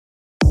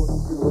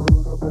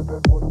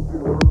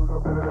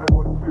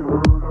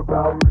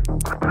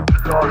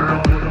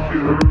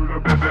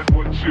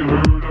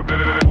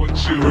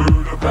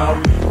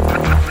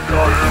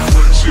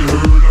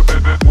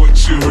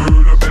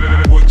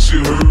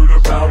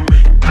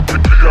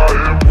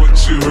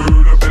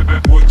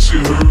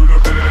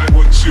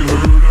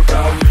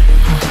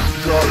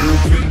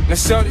Now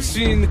shorty,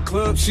 she in the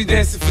club, she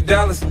dancing for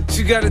dollars.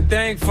 She got a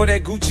thing for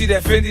that Gucci,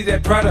 that Fendi,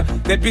 that Prada,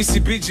 that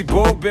BCBG,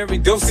 Burberry,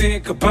 Dolce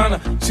and Gabbana.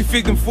 She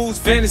feed them fools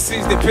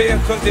fantasies, they pay her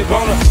cause they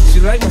want her. She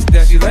like my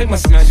style, she like my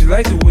smile, she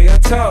like the way I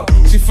talk.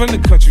 She from the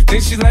country,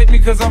 think she like me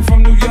cause I'm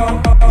from New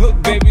York.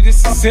 Look baby,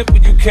 this is simple,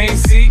 you can't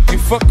see. You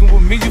fucking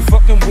with me, you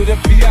fucking with a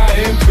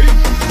P-I-M-P.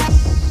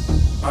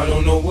 I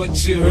don't know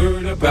what you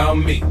heard about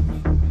me,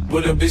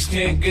 but a bitch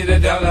can't get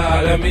 $1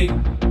 out of me.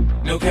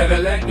 No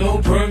Cadillac, no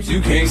perms,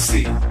 you can't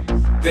see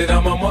that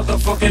I'm a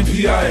motherfucking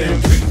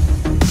P.I.M.P.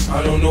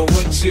 I don't know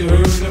what you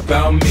heard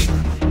about me,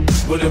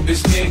 but a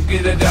bitch can't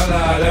get $1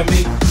 out of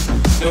me.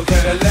 No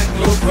Cadillac,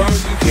 no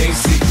perms, you can't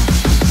see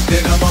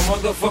that I'm a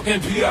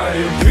motherfucking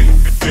P.I.M.P.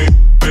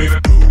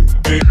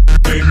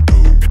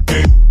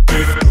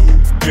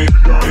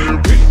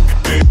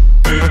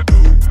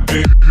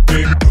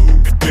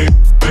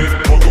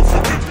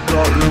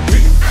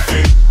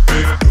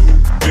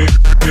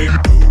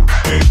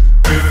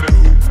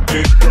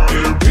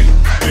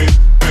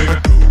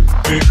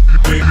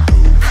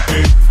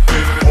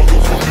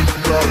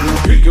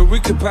 We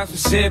could pop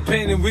some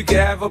champagne and we could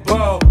have a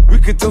ball. We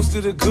could toast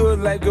to the good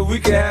like we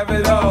could have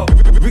it all.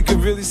 We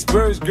could really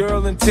spurge,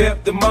 girl, and tear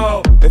up the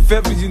mall. If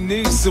ever you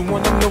need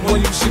someone, I'm the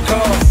one you should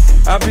call.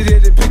 I'll be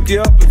there to pick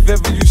you up if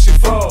ever you should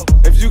fall.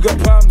 If you got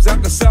problems, I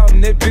can solve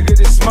them, they're bigger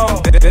than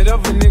small. That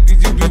other nigga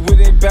you be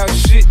with ain't about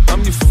shit.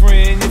 I'm your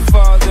friend, your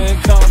father,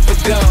 and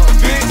confidant,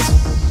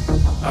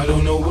 bitch. I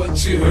don't know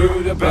what you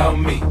heard about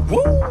me,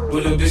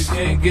 but a bitch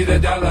can't get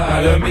 $1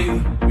 out of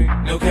me.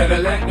 No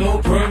Cadillac, no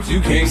perms,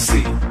 you can't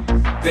see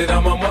that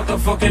I'm a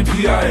motherfucking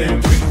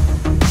P.I.M.P.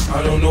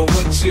 I don't know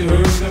what you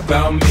heard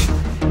about me,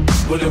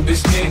 but a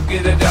bitch can't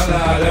get $1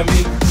 out of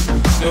me.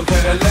 No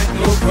Cadillac,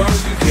 no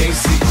perms, you can't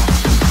see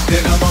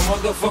that I'm a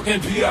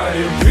motherfucking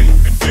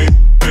P.I.M.P.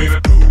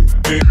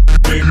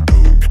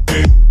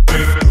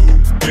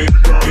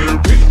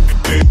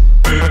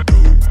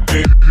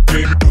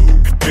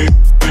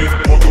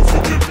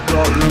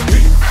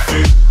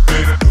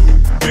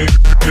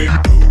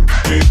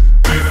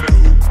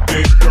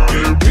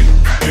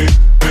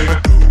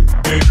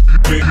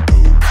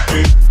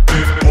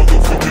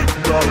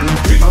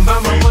 I'm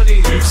about my money,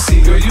 you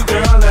see, girl, you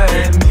can holler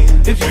at me.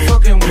 If you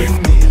fucking with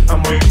me, I'm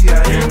a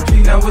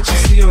P.I.M.P. Now what you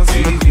see on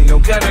TV, no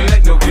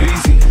Cadillac, no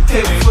greasy.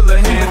 Head full of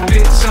hair,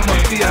 bitch, I'm a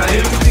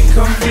P.I.M.P.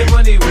 Come get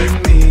money with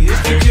me, if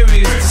you're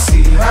curious to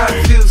see how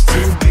it feels to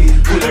be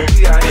with a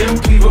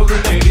P.I.M.P.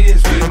 rolling the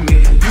beers with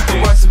me. You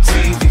can watch some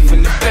TV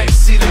from the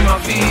backseat of my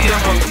V,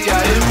 I'm a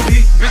P.I.M.P.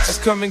 Bitches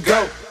come and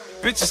go,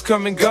 bitches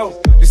come and go.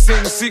 This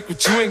ain't a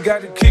secret, you ain't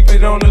gotta keep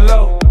it on the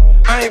low.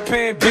 I ain't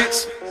paying,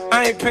 bitch,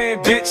 I ain't paying,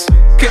 bitch.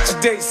 Catch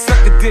a date,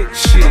 suck a dick,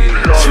 shit.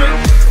 Trick.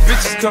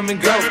 Bitches come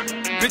and go,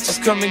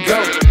 bitches come and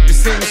go.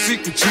 This ain't a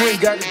secret, you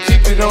ain't gotta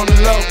keep it on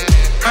the low.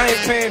 I ain't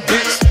paying,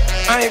 bitch,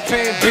 I ain't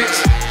paying,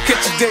 bitch.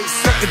 Catch a date,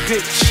 suck a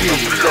dick, shit.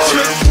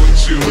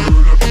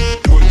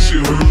 Trick.